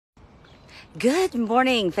Good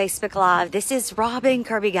morning, Facebook Live. This is Robin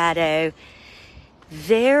Kirby Gatto.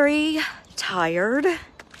 Very tired,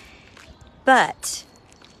 but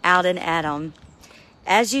out and at 'em.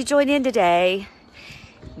 As you join in today,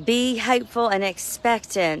 be hopeful and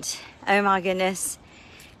expectant. Oh my goodness.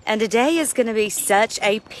 And today is going to be such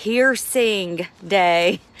a piercing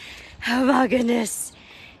day. Oh my goodness.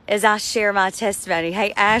 As I share my testimony.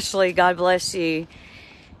 Hey, Ashley, God bless you.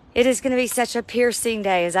 It is going to be such a piercing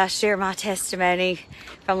day as I share my testimony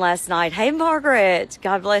from last night. Hey, Margaret,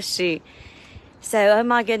 God bless you. So, oh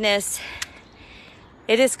my goodness,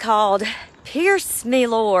 it is called Pierce Me,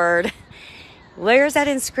 Lord. Where's that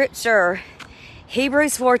in Scripture?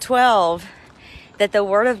 Hebrews 4:12, that the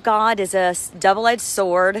Word of God is a double-edged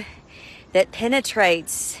sword that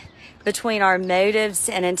penetrates between our motives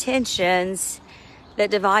and intentions,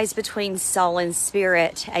 that divides between soul and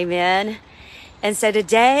spirit. Amen. And so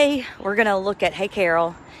today we're going to look at, hey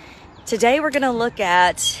Carol, today we're going to look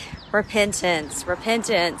at repentance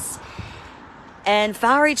and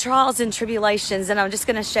fiery trials and tribulations. And I'm just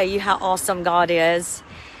going to show you how awesome God is.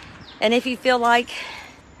 And if you feel like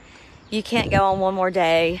you can't go on one more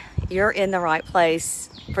day, you're in the right place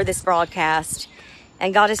for this broadcast.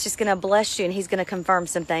 And God is just going to bless you and He's going to confirm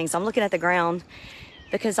some things. I'm looking at the ground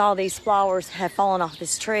because all these flowers have fallen off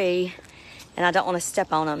this tree and I don't want to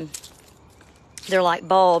step on them. They're like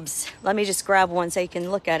bulbs. Let me just grab one so you can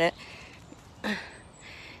look at it.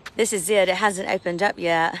 This is it. It hasn't opened up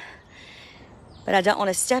yet, but I don't want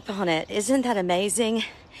to step on it. Isn't that amazing?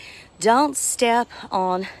 Don't step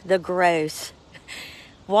on the growth.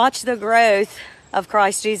 Watch the growth of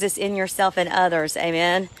Christ Jesus in yourself and others.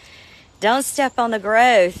 Amen. Don't step on the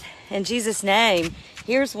growth in Jesus' name.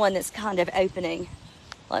 Here's one that's kind of opening.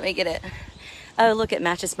 Let me get it. Oh, look, it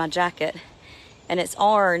matches my jacket. And it's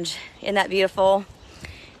orange. Isn't that beautiful?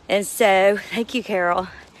 And so, thank you, Carol.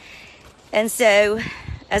 And so,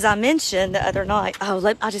 as I mentioned the other night,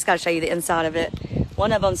 I just got to show you the inside of it.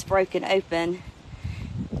 One of them's broken open.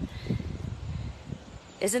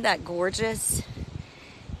 Isn't that gorgeous?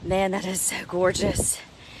 Man, that is so gorgeous.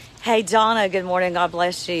 Hey, Donna, good morning. God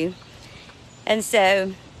bless you. And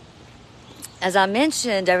so, as I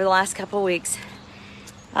mentioned over the last couple of weeks,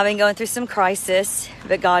 I've been going through some crisis,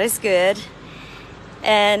 but God is good.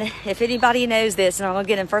 And if anybody knows this, and I'm going to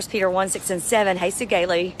get in 1 Peter 1, 6, and 7, hey, Sue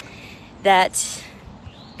Gailey, that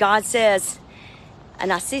God says,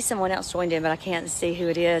 and I see someone else joined in, but I can't see who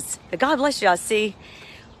it is. But God bless you. I see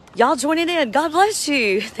y'all joining in. God bless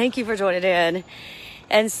you. Thank you for joining in.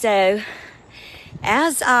 And so,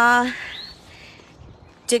 as I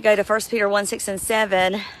did go to 1 Peter 1, 6, and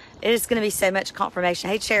 7, it is going to be so much confirmation.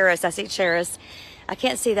 Hey, Cheris, I see Cheris. I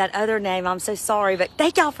can't see that other name. I'm so sorry, but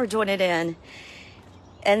thank y'all for joining in.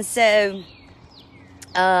 And so,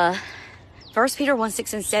 1 Peter 1,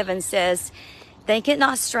 6, and 7 says, think it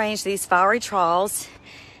not strange, these fiery trials,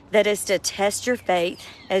 that is to test your faith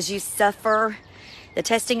as you suffer the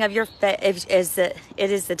testing of your faith. It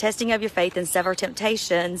is the testing of your faith and several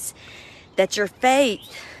temptations, that your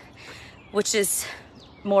faith, which is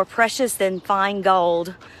more precious than fine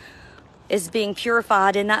gold, is being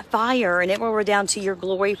purified in that fire, and it will redound to your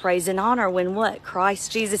glory, praise, and honor when what?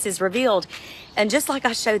 Christ Jesus is revealed. And just like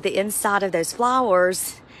I showed the inside of those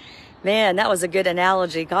flowers, man, that was a good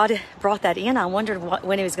analogy. God brought that in. I wondered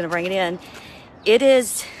when He was going to bring it in. It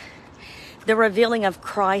is the revealing of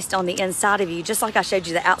Christ on the inside of you. Just like I showed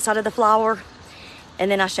you the outside of the flower, and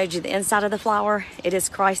then I showed you the inside of the flower. It is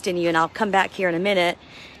Christ in you, and I'll come back here in a minute.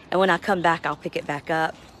 And when I come back, I'll pick it back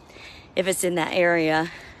up if it's in that area.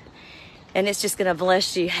 And it's just going to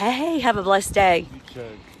bless you. Hey, have a blessed day.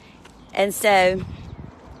 Okay. And so,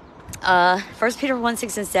 1 Peter 1,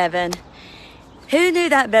 6, and 7. Who knew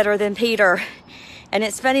that better than Peter? And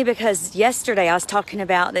it's funny because yesterday I was talking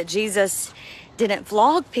about that Jesus didn't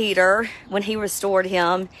flog Peter when He restored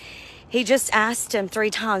him. He just asked him 3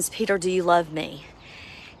 times, Peter, do you love me?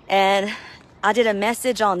 And I did a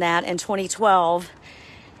message on that in 2012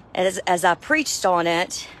 as I preached on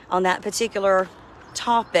it, on that particular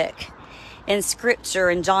topic in Scripture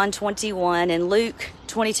in John 21 and Luke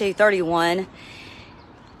 22:31.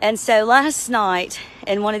 And so last night,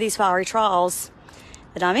 in one of these fiery trials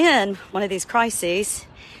that I'm in, one of these crises,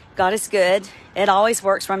 God is good. It always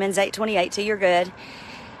works. Romans 8:28 till you're good.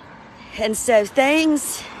 And so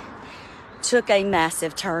things took a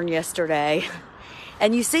massive turn yesterday.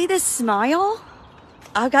 And you see this smile?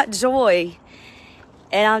 I've got joy.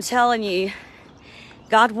 And I'm telling you,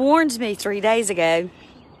 God warned me 3 days ago.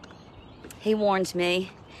 He warned me.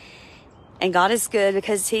 And God is good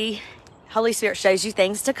because Holy Spirit shows you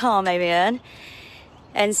things to come. Amen.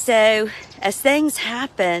 And so as things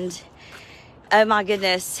happened, oh my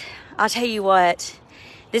goodness, I'll tell you what,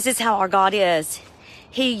 this is how our God is.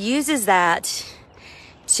 He uses that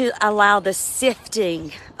to allow the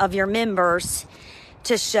sifting of your members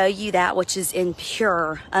to show you that which is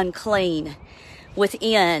impure, unclean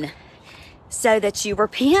within, so that you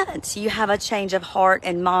repent. You have a change of heart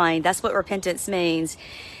and mind. That's what repentance means,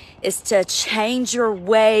 is to change your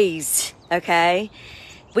ways, okay?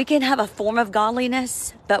 We can have a form of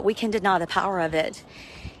godliness, but we can deny the power of it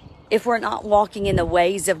if we're not walking in the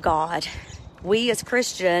ways of God. We as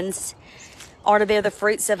Christians are to bear the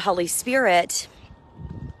fruits of Holy Spirit,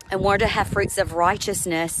 and we're to have fruits of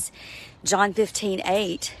righteousness, John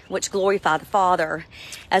 15:8, which glorify the Father,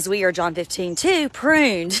 as we are, John 15:2,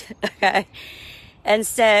 pruned, okay? And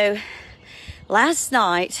so last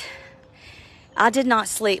night, I did not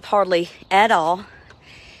sleep hardly at all,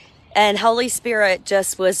 and Holy Spirit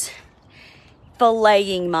just was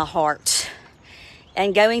filleting my heart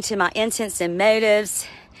and going to my intents and motives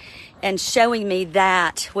and showing me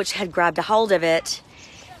that which had grabbed a hold of it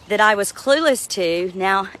that I was clueless to.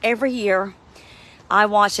 Now, every year, I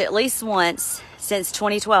watch at least once since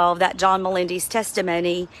 2012 that John Melindy's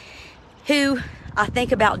testimony, who I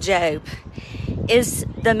think about Job, is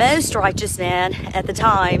the most righteous man at the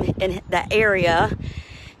time in that area.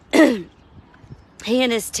 He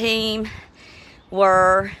and his team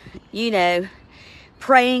were,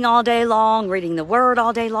 praying all day long, reading the word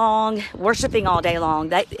all day long, worshiping all day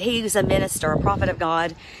long. He was a minister, a prophet of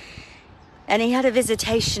God. And he had a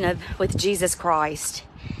visitation with Jesus Christ.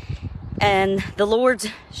 And the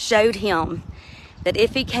Lord showed him that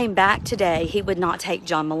if he came back today, he would not take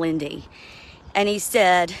John Melindy. And he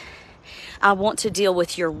said, I want to deal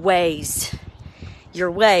with your ways. Your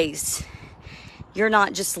ways. You're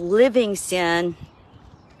not just living sin.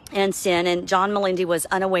 And John Melindy was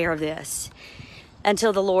unaware of this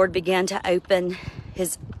until the Lord began to open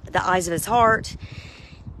the eyes of his heart,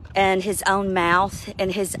 and his own mouth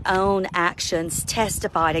and his own actions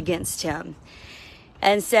testified against him.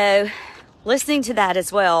 And so, listening to that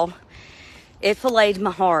as well, it filleted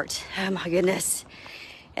my heart. Oh my goodness.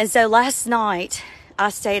 And so last night,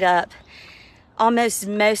 I stayed up almost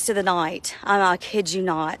most of the night. I kid you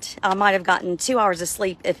not. I might have gotten 2 hours of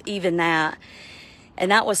sleep, if even that. And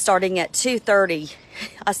that was starting at 2:30.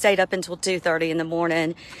 I stayed up until 2:30 in the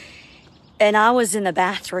morning. And I was in the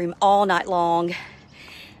bathroom all night long.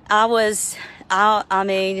 I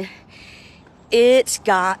mean, it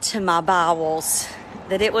got to my bowels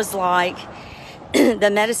that it was like the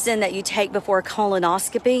medicine that you take before a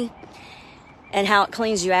colonoscopy and how it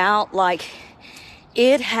cleans you out. Like,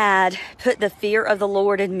 it had put the fear of the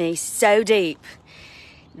Lord in me so deep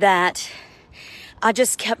that I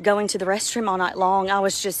just kept going to the restroom all night long. I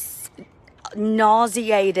was just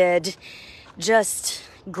nauseated, just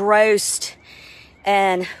grossed,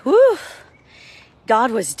 and whew,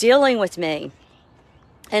 God was dealing with me.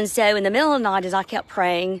 And so in the middle of the night, as I kept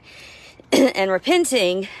praying and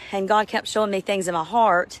repenting, and God kept showing me things in my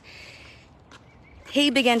heart,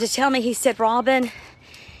 he began to tell me, he said, Robin,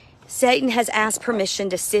 Satan has asked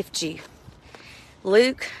permission to sift you.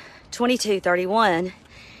 Luke 22:31.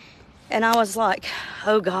 And I was like,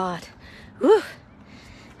 oh God, whew,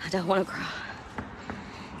 I don't want to cry.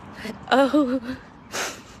 But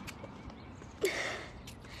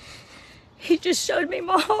he just showed me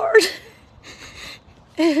my heart.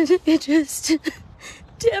 And it just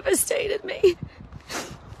devastated me.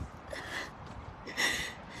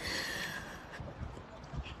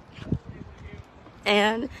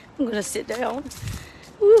 And I'm going to sit down.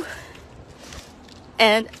 Whew.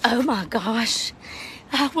 And oh my gosh,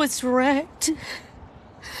 I was wrecked.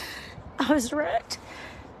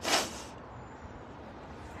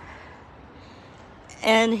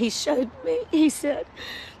 And he showed me, he said,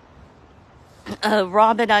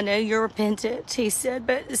 Robin, I know you're repentant. He said,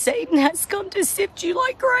 but Satan has come to sift you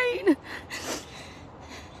like grain.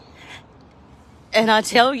 And I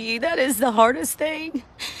tell you, that is the hardest thing.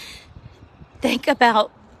 Think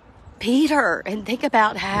about Peter and think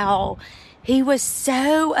about how he was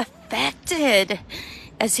so affected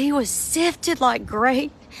as he was sifted like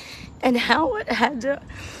grain, and how it had to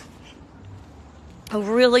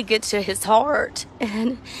really get to his heart,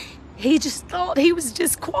 and he just thought he was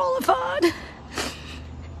disqualified.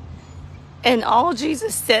 And all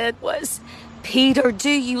Jesus said was, Peter,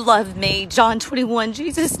 do you love me? John 21,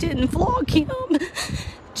 Jesus didn't flog him.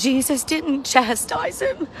 Jesus didn't chastise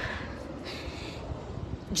him.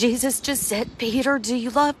 Jesus just said, Peter, do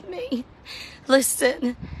you love me?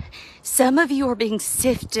 Listen, some of you are being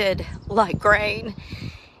sifted like grain,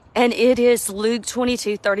 and it is Luke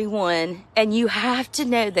 22:31, and you have to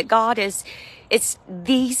know that God is It's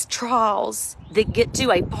these trials that get to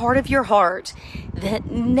a part of your heart that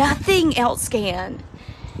nothing else can.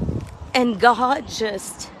 And God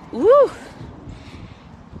just, woo,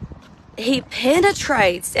 he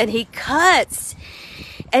penetrates and he cuts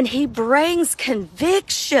and he brings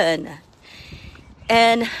conviction.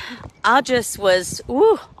 And I just was,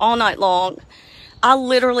 all night long. I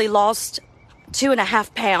literally lost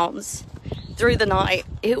 2.5 pounds through the night.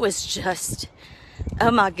 It was just,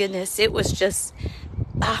 oh my goodness, I was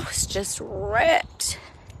just wrecked.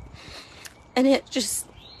 And it just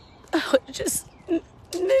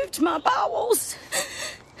moved my bowels.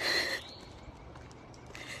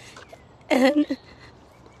 And,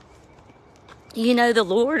 the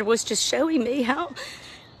Lord was just showing me how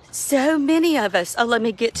so many of us, let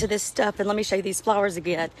me get to this stuff and let me show you these flowers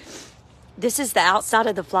again. This is the outside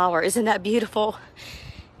of the flower. Isn't that beautiful?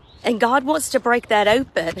 And God wants to break that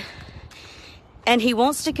open. And he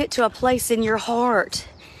wants to get to a place in your heart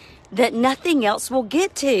that nothing else will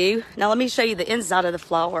get to. Now let me show you the inside of the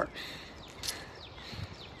flower.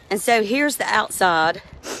 And so here's the outside.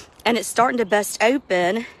 And it's starting to bust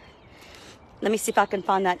open. Let me see if I can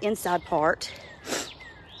find that inside part.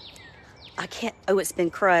 I can't, it's been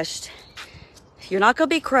crushed. You're not going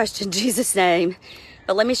to be crushed in Jesus' name.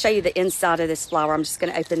 But let me show you the inside of this flower. I'm just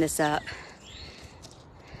going to open this up.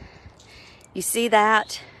 You see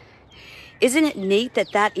that? Isn't it neat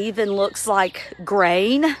that that even looks like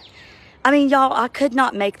grain? I mean, y'all, I could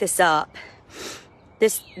not make this up.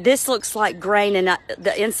 This looks like grain, and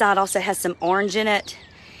the inside also has some orange in it.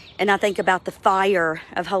 And I think about the fire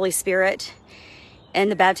of Holy Spirit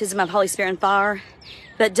and the baptism of Holy Spirit and fire.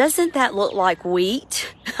 But doesn't that look like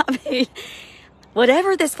wheat? I mean,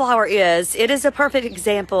 whatever this flower is, it is a perfect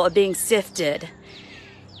example of being sifted.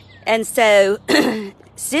 And so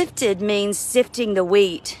sifted means sifting the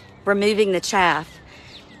wheat, removing the chaff,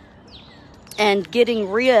 and getting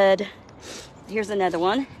rid. Here's another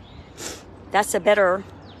one. That's a better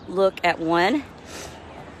look at one.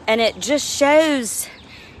 And it just shows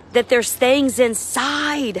that there's things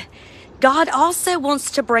inside. God also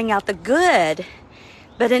wants to bring out the good.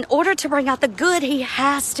 But in order to bring out the good, he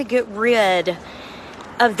has to get rid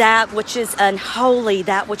of that which is unholy,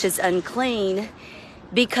 that which is unclean.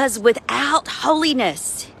 Because without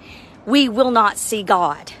holiness, we will not see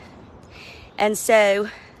God. And so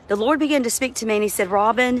the Lord began to speak to me and he said,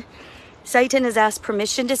 Robin, Satan has asked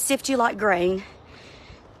permission to sift you like grain.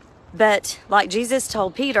 But like Jesus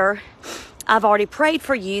told Peter, I've already prayed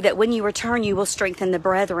for you that when you return, you will strengthen the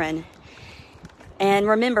brethren. And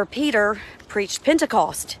remember, Peter preached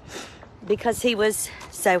Pentecost because he was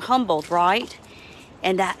so humbled, right?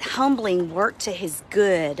 And that humbling worked to his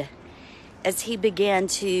good as he began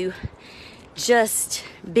to just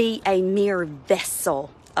be a mere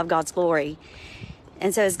vessel of God's glory.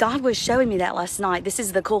 And so as God was showing me that last night, this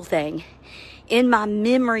is the cool thing. In my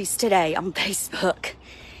memories today on Facebook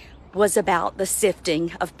was about the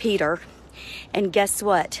sifting of Peter. And guess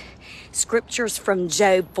what? Scriptures from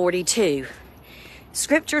Job 42.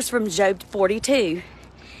 Scriptures from Job 42.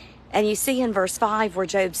 And you see in verse 5 where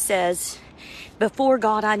Job says, before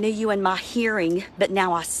God, I knew you in my hearing, but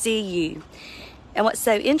now I see you. And what's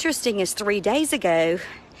so interesting is 3 days ago,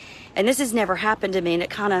 and this has never happened to me, and it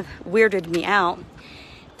kind of weirded me out.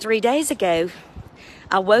 3 days ago,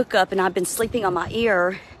 I woke up and I'd been sleeping on my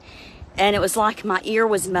ear, and it was like my ear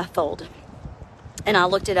was muffled. And I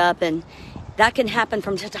looked it up, and that can happen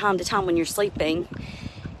from time to time when you're sleeping.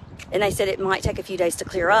 And they said it might take a few days to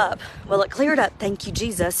clear up. Well, it cleared up, thank you,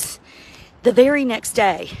 Jesus, the very next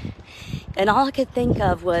day. And all I could think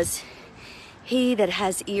of was, he that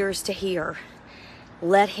has ears to hear,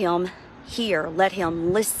 let him hear, let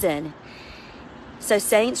him listen. So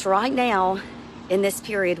saints, right now, in this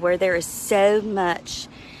period where there is so much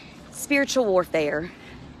spiritual warfare,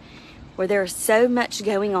 where there's so much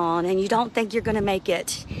going on and you don't think you're going to make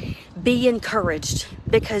it, be encouraged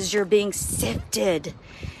because you're being sifted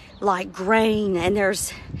like grain, and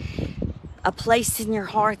there's a place in your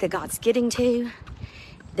heart that God's getting to,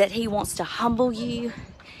 that he wants to humble you,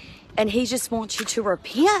 and he just wants you to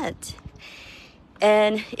repent.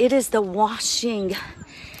 And it is the washing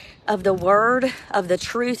of the word, of the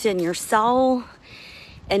truth in your soul,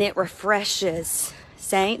 and it refreshes.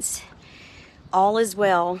 Saints, all is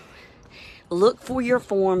well. Look for your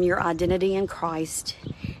form, your identity in Christ.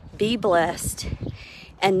 Be blessed,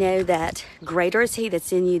 and know that greater is he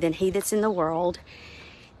that's in you than he that's in the world.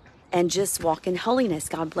 And just walk in holiness.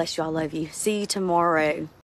 God bless you. I love you. See you tomorrow.